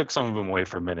 They took some of them away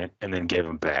for a minute and then gave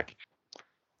them back.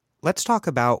 Let's talk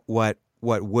about what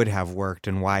would have worked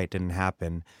and why it didn't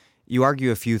happen. You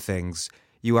argue a few things.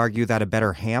 You argue that a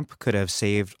better HAMP could have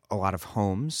saved a lot of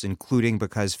homes, including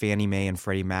because Fannie Mae and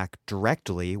Freddie Mac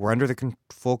directly were under the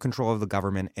full control of the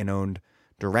government and owned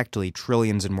directly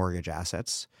trillions in mortgage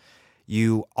assets.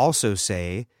 You also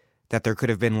say that there could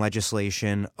have been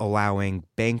legislation allowing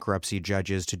bankruptcy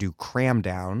judges to do cram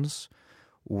downs,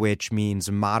 which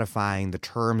means modifying the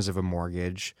terms of a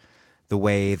mortgage the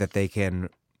way that they can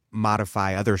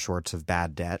modify other sorts of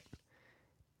bad debt.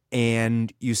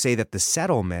 And you say that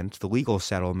the legal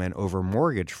settlement over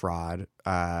mortgage fraud,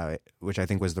 which I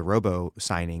think was the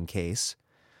robo-signing cases,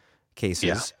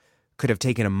 could have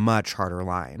taken a much harder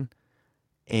line.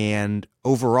 And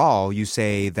overall, you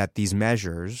say that these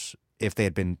measures, if they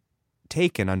had been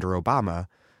taken under Obama,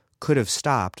 could have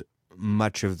stopped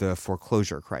much of the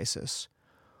foreclosure crisis.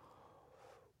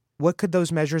 What could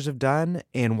those measures have done,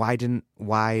 and why didn't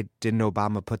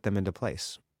Obama put them into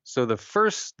place? So the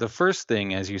first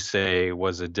thing, as you say,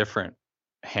 was a different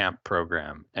HAMP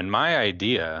program. And my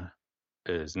idea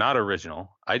is not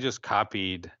original. I just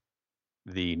copied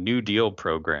the New Deal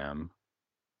program,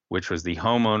 which was the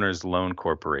Homeowners Loan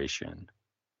Corporation.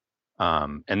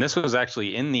 And this was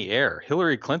actually in the air.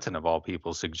 Hillary Clinton, of all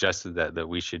people, suggested that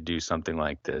we should do something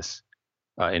like this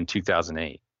in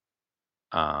 2008.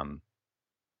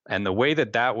 And the way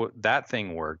that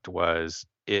thing worked was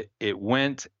it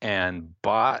went and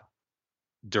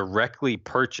directly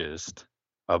purchased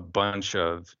a bunch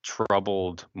of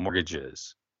troubled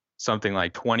mortgages, something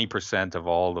like 20% of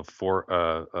all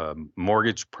the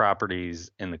mortgage properties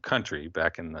in the country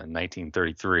back in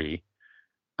 1933,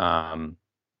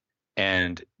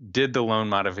 and did the loan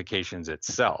modifications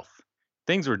itself.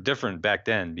 Things were different back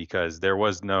then because there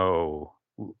was no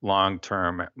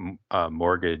long-term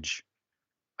mortgage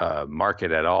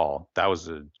market at all. That was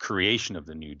a creation of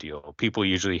the New Deal. People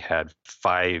usually had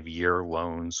 5-year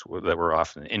loans that were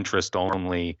often interest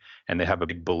only, and they have a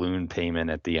big balloon payment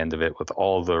at the end of it with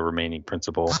all the remaining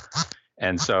principal.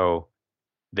 And so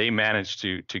they managed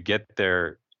to get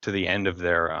to the end of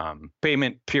their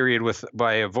payment period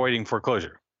by avoiding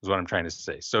foreclosure, is what I'm trying to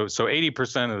say. So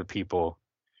 80% of the people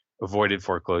avoided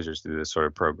foreclosures through this sort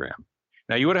of program.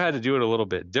 Now, you would have had to do it a little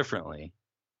bit differently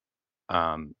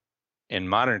in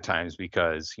modern times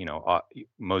because,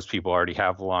 most people already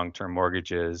have long-term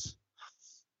mortgages.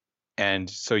 And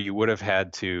so you would have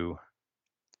had to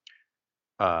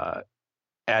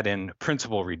add in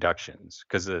principal reductions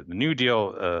because the New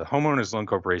Deal, Homeowners Loan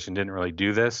Corporation didn't really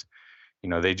do this.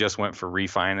 They just went for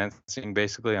refinancing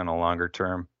basically on a longer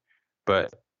term.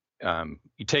 But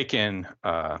you take in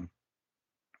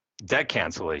debt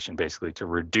cancellation basically to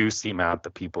reduce the amount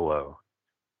that people owe.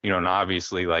 And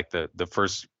obviously like the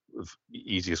first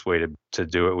easiest way to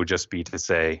do it would just be to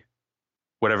say,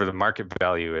 whatever the market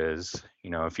value is.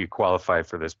 If you qualify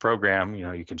for this program,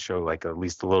 you can show like at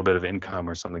least a little bit of income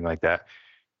or something like that.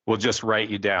 We'll just write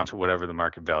you down to whatever the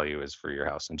market value is for your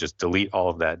house and just delete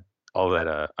all that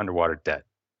underwater debt.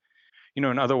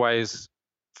 And otherwise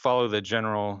follow the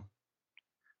general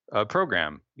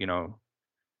program.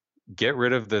 Get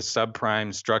rid of the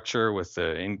subprime structure with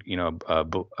the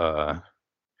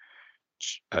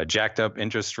jacked up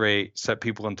interest rate, set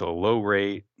people into a low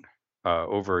rate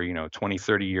over 20,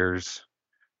 30 years,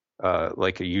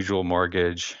 like a usual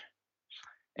mortgage,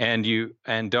 and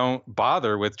don't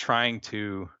bother with trying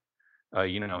to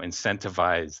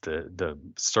incentivize the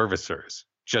servicers.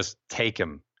 Just take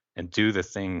them and do the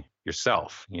thing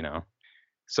yourself.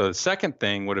 So the second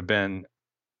thing would have been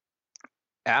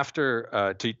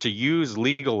after to use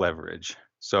legal leverage.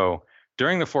 So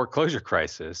during the foreclosure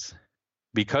crisis,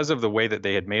 because of the way that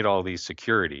they had made all these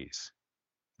securities,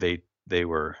 they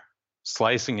were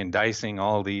slicing and dicing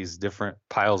all these different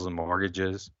piles of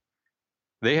mortgages.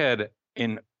 They had,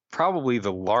 in probably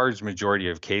the large majority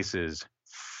of cases,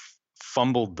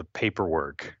 fumbled the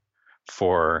paperwork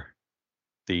for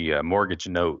the mortgage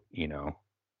note,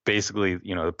 basically,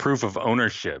 the proof of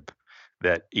ownership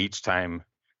that each time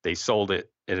they sold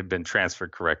it, it had been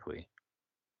transferred correctly.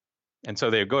 And so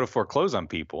they would go to foreclose on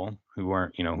people who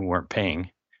weren't paying.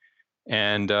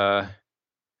 And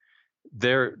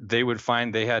they would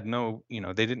find they had no,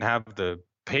 they didn't have the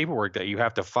paperwork that you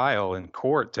have to file in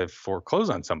court to foreclose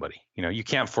on somebody. You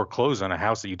can't foreclose on a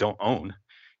house that you don't own,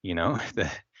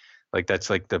 like that's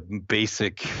like the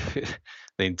basic,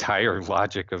 the entire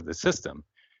logic of the system.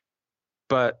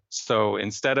 But so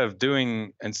instead of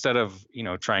trying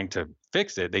to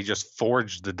fix it, they just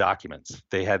forged the documents.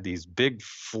 They had these big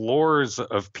floors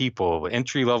of people,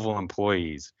 entry-level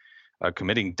employees,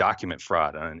 committing document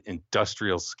fraud on an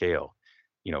industrial scale,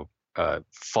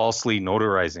 falsely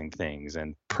notarizing things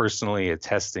and personally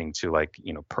attesting to like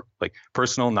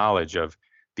personal knowledge of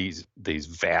these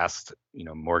vast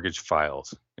mortgage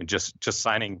files, and just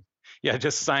signing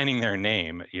their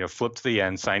name, flip to the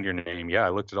end, sign your name. Yeah, I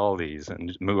looked at all these,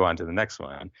 and move on to the next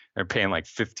one. They're paying like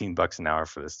 $15 an hour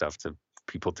for this stuff to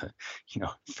people to,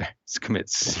 commit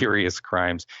serious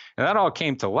crimes. And that all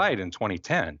came to light in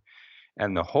 2010.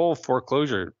 And the whole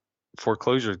foreclosure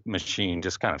machine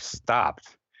just kind of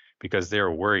stopped because they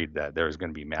were worried that there was going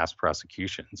to be mass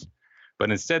prosecutions.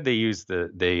 But instead they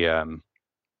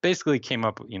basically came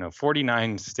up,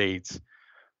 49 states,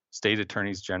 state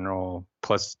attorneys general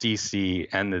plus DC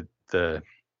and the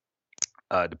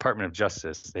Department of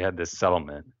Justice. They had this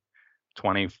settlement,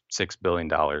 $26 billion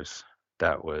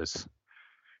that was,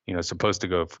 supposed to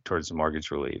go towards the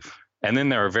mortgage relief. And then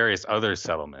there are various other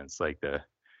settlements like the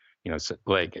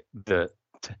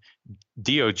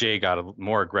DOJ got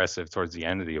more aggressive towards the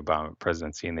end of the Obama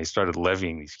presidency, and they started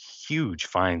levying these huge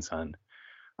fines on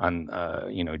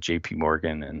JP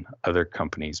Morgan and other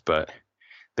companies, but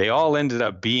they all ended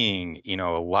up being,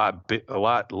 a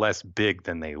lot less big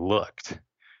than they looked.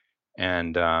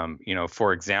 And,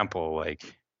 for example,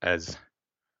 like as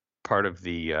part of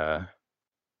the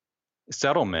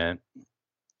settlement,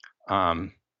 the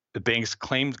banks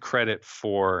claimed credit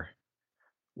for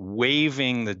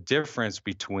waiving the difference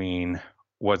between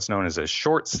what's known as a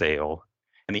short sale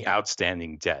and the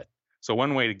outstanding debt. So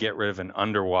one way to get rid of an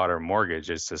underwater mortgage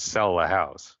is to sell a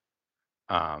house.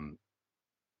 And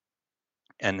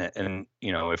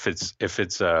if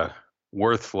it's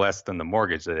worth less than the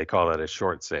mortgage, they call that a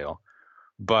short sale.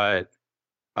 But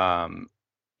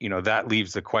that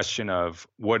leaves the question of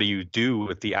what do you do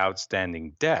with the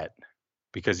outstanding debt,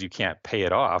 because you can't pay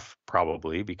it off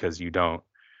probably because you don't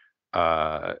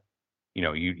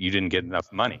you didn't get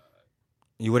enough money.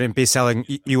 You wouldn't be selling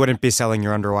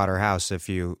your underwater house if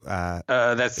you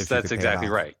that's exactly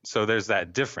right. So there's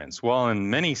that difference. Well, in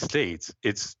many states,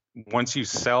 it's once you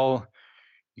sell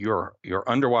your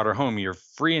underwater home, you're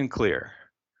free and clear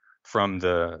from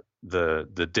the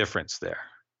difference there.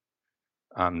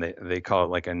 They call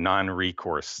it like a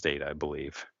non-recourse state, I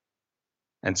believe.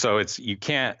 And so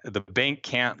the bank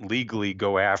can't legally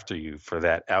go after you for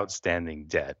that outstanding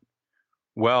debt.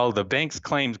 Well, the banks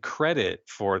claimed credit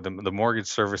for the mortgage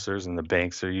servicers, and the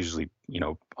banks are usually,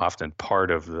 often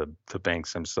part of the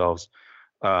banks themselves.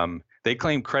 They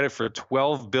claim credit for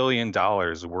 $12 billion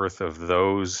worth of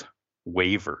those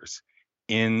waivers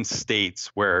in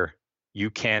states where you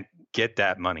can't get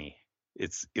that money.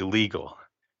 It's illegal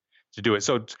to do it.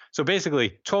 So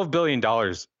basically $12 billion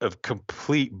of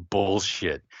complete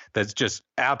bullshit. That's just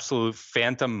absolute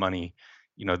phantom money,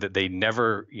 that they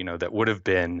never, that would have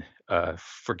been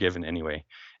forgiven anyway.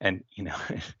 And,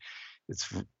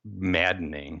 it's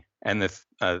maddening. And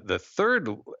the third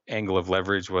angle of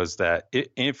leverage was that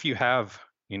if you have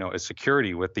a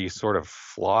security with these sort of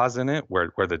flaws in it,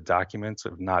 where the documents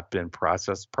have not been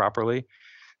processed properly,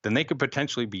 then they could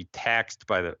potentially be taxed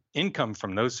by the income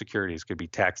from those securities could be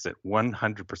taxed at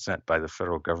 100% by the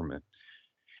federal government.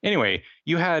 Anyway,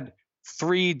 you had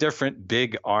three different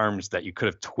big arms that you could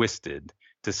have twisted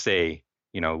to say,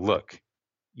 look,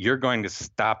 you're going to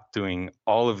stop doing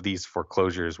all of these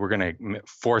foreclosures. We're going to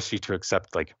force you to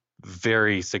accept like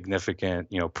very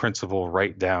significant, principal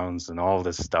write downs and all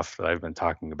this stuff that I've been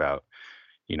talking about.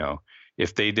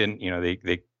 If they didn't,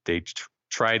 they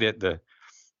tried it.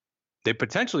 They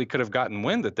potentially could have gotten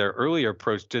wind that their earlier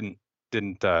approach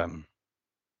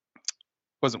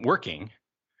wasn't working,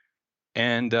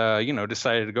 and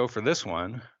decided to go for this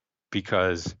one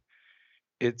because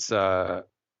it's it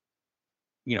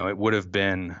would have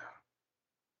been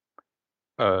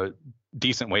a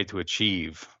decent way to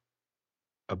achieve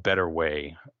a better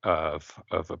way of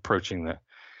approaching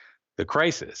the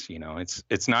crisis.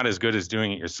 It's not as good as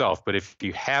doing it yourself, but if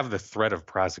you have the threat of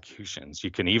prosecutions,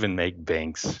 you can even make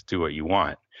banks do what you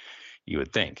want, you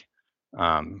would think.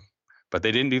 But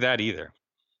they didn't do that either.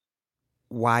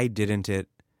 Why didn't it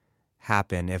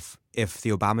happen if the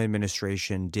Obama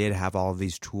administration did have all of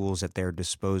these tools at their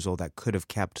disposal that could have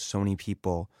kept so many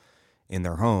people in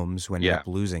their homes when they ended up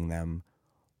losing them?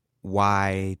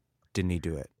 Why didn't he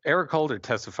do it? Eric Holder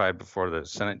testified before the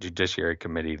Senate Judiciary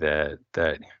Committee that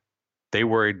they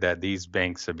worried that these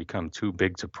banks had become too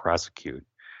big to prosecute.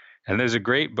 And there's a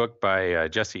great book by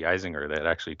Jesse Eisinger that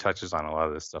actually touches on a lot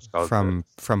of this stuff. From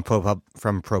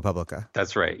ProPublica.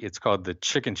 That's right. It's called the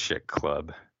Chicken Shit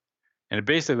Club. And it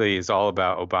basically is all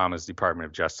about Obama's Department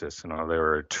of Justice and how they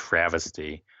were a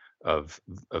travesty of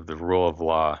the rule of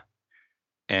law.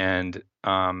 And,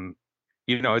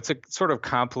 it's a sort of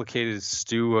complicated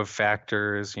stew of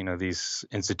factors. These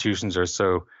institutions are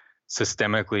so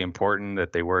systemically important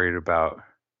that they worried about,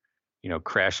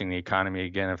 crashing the economy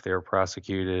again if they were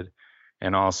prosecuted.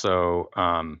 And also,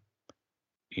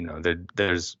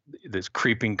 there's this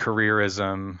creeping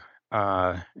careerism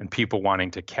and people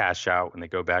wanting to cash out when they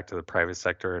go back to the private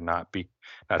sector and not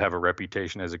have a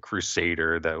reputation as a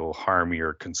crusader that will harm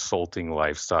your consulting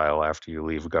lifestyle after you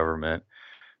leave government.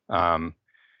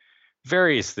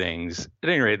 Various things. At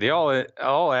any rate, they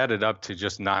all added up to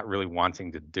just not really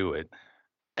wanting to do it.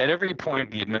 At every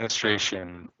point, the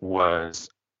administration was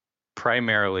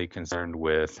primarily concerned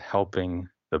with helping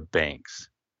the banks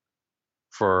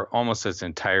for almost its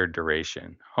entire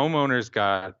duration. Homeowners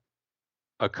got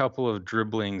a couple of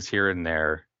dribblings here and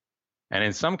there, and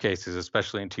in some cases,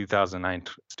 especially in 2009,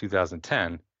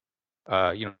 2010,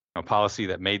 policy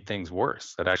that made things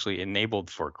worse, that actually enabled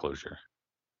foreclosure.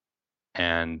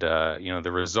 And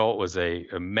the result was a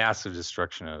massive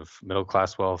destruction of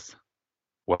middle-class wealth,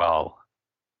 while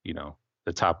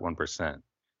the top 1%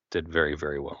 did very,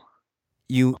 very well.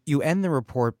 You end the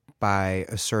report by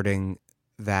asserting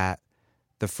that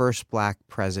the first black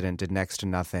president did next to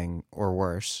nothing or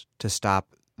worse to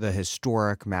stop the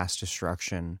historic mass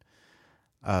destruction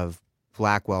of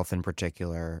black wealth in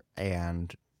particular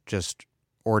and just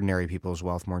ordinary people's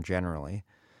wealth more generally.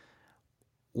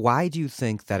 Why do you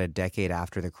think that a decade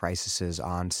after the crisis's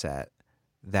onset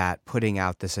that putting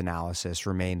out this analysis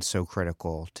remains so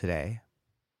critical today?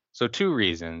 So 2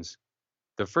 reasons.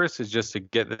 The first is just to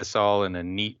get this all in a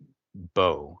neat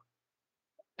bow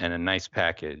and a nice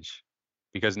package,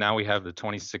 because now we have the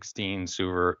 2016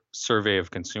 Survey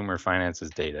of Consumer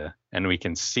Finances data, and we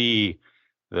can see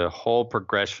the whole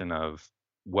progression of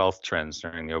wealth trends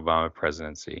during the Obama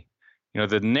presidency.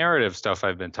 The narrative stuff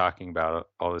I've been talking about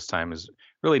all this time is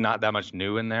really not that much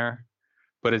new in there,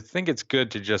 but I think it's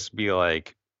good to just be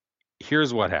like,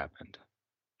 here's what happened.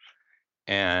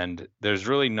 And there's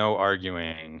really no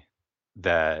arguing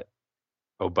that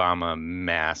Obama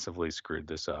massively screwed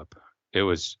this up. It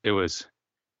was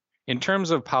in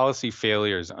terms of policy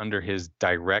failures under his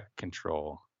direct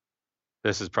control,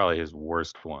 this is probably his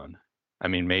worst one. I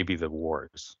mean, maybe the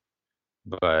worst,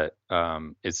 but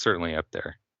it's certainly up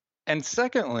there. And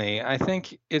secondly, I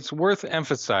think it's worth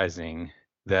emphasizing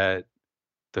that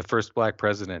the first black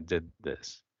president did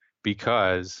this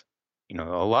because, a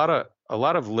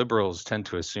lot of liberals tend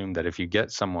to assume that if you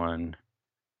get someone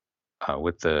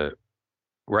with the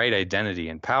right identity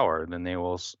and power, then they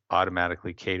will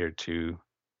automatically cater to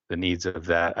the needs of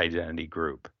that identity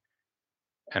group.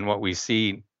 And what we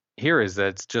see here is that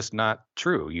it's just not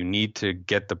true. You need to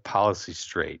get the policy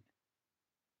straight.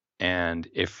 And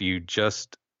if you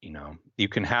just, you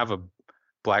can have a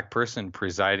black person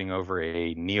presiding over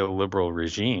a neoliberal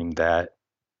regime that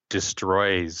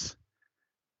destroys,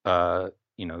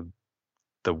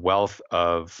 the wealth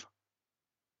of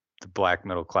the black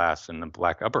middle class and the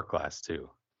black upper class too.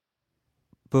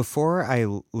 Before I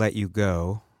let you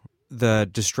go, the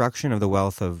destruction of the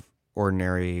wealth of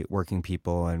ordinary working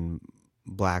people and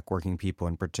black working people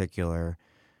in particular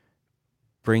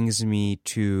brings me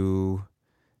to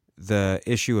the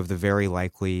issue of the very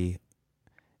likely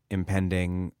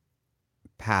impending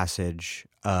passage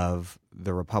of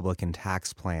the Republican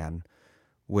tax plan,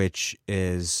 which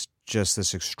is just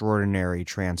this extraordinary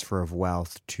transfer of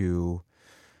wealth to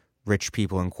rich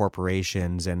people and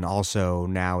corporations, and also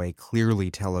now a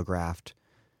clearly telegraphed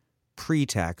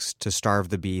pretext to starve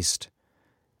the beast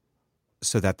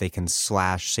so that they can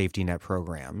slash safety net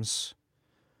programs.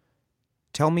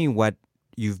 Tell me what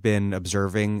you've been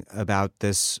observing about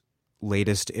this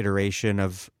latest iteration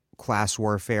of class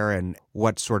warfare and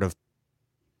what sort of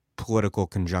political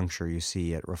conjuncture you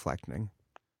see it reflecting.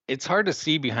 It's hard to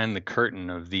see behind the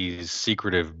curtain of these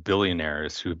secretive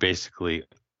billionaires who basically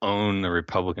own the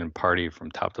Republican Party from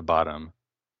top to bottom.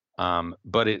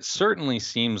 But it certainly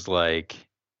seems like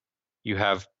you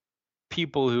have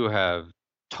people who have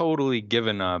totally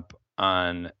given up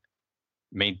on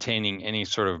maintaining any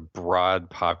sort of broad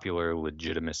popular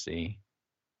legitimacy.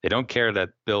 They don't care that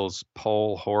bills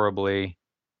poll horribly.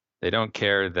 They don't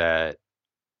care that,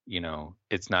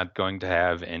 it's not going to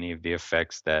have any of the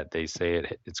effects that they say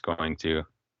it's going to.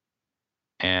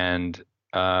 And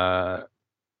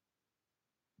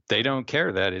they don't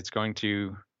care that it's going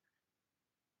to,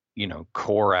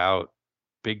 core out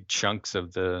big chunks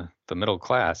of the middle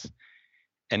class.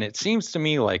 And it seems to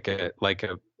me like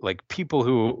people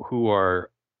who are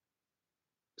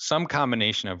some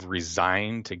combination of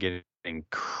resigned to getting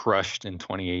crushed in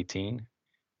 2018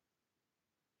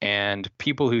 and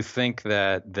people who think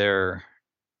that their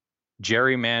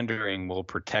gerrymandering will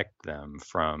protect them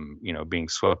from, being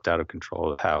swept out of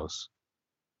control of the House.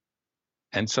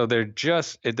 And so they're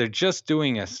just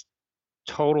doing a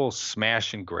total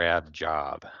smash and grab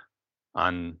job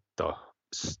on the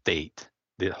state,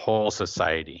 the whole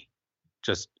society.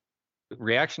 Just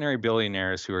reactionary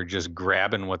billionaires who are just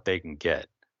grabbing what they can get,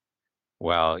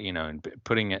 while and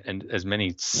putting it in as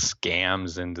many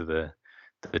scams into the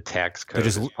tax code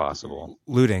as possible,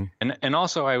 looting, and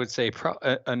also I would say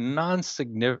a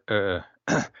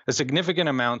significant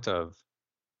amount of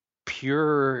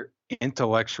pure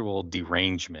intellectual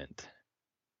derangement.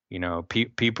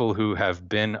 People who have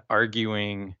been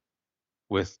arguing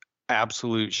with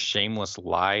absolute shameless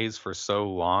lies for so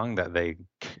long that they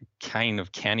kind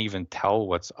of can't even tell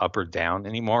what's up or down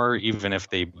anymore, even if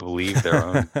they believe their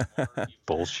own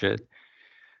bullshit.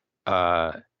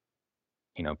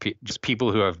 Just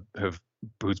people who have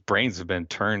whose brains have been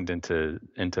turned into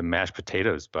mashed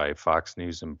potatoes by Fox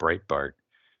News and Breitbart,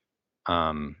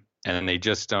 and they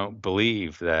just don't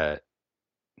believe that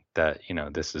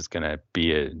this is going to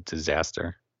be a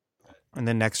disaster. And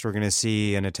then next we're going to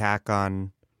see an attack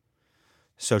on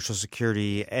Social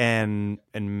Security and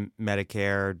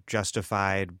Medicare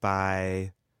justified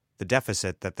by the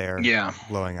deficit that they're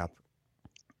blowing up.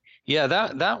 Yeah,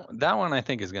 that one I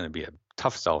think is going to be a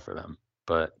tough sell for them,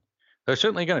 but they're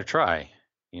certainly going to try.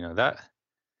 I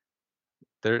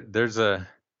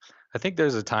think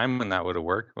there's a time when that would have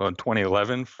worked. Well, in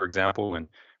 2011, for example, when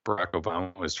Barack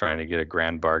Obama was trying to get a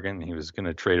grand bargain, he was going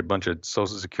to trade a bunch of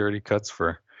Social Security cuts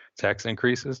for tax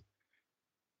increases,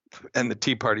 and the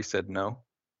Tea Party said no.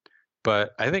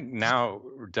 But I think now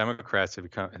Democrats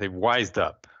they've wised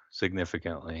up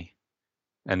significantly,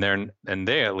 and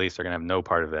they at least are going to have no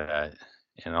part of that.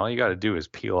 And all you got to do is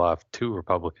peel off 2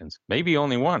 Republicans, maybe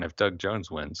only one if Doug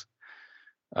Jones wins,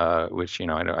 which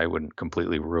I wouldn't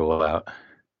completely rule out.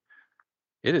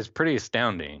 It is pretty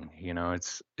astounding.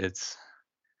 It's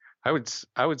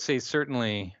I would say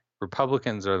certainly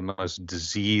Republicans are the most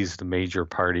diseased major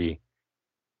party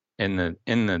in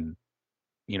the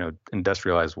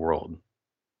industrialized world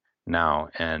now,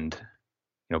 and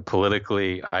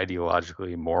politically,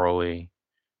 ideologically, morally,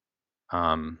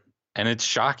 and it's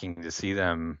shocking to see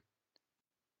them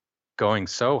going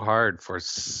so hard for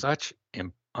such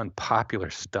unpopular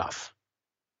stuff.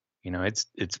 It's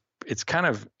kind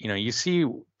of, you see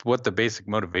what the basic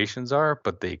motivations are,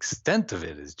 but the extent of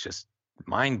it is just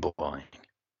mind-blowing.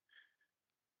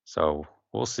 So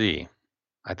we'll see.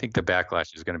 I think the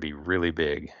backlash is going to be really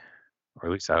big, or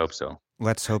at least I hope so.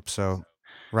 Let's hope so.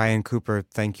 Ryan Cooper,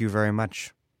 thank you very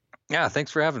much. Yeah,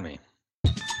 thanks for having me.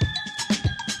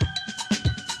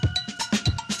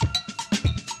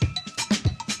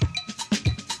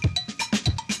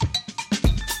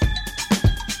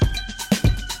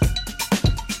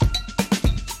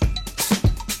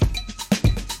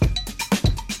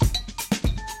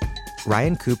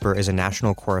 Ryan Cooper is a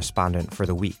national correspondent for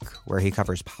The Week, where he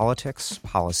covers politics,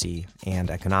 policy,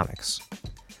 and economics.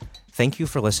 Thank you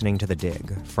for listening to The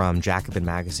Dig from Jacobin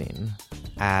Magazine.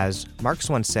 As Marx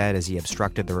once said as he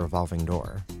obstructed the revolving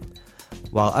door,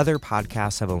 while other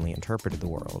podcasts have only interpreted the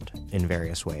world in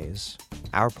various ways,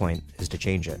 our point is to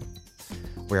change it.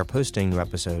 We are posting new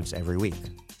episodes every week,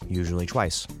 usually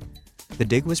twice. The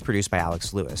Dig was produced by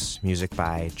Alex Lewis, music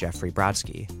by Jeffrey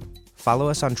Brodsky. Follow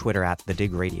us on Twitter at The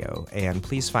Dig Radio, and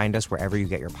please find us wherever you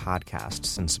get your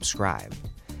podcasts and subscribe.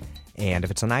 And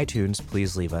if it's on iTunes,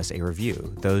 please leave us a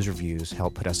review. Those reviews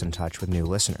help put us in touch with new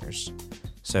listeners.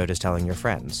 So does telling your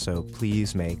friends, so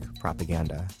please make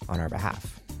propaganda on our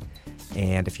behalf.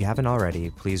 And if you haven't already,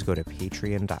 please go to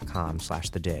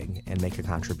patreon.com/thedig and make a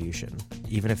contribution.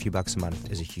 Even a few bucks a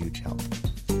month is a huge help.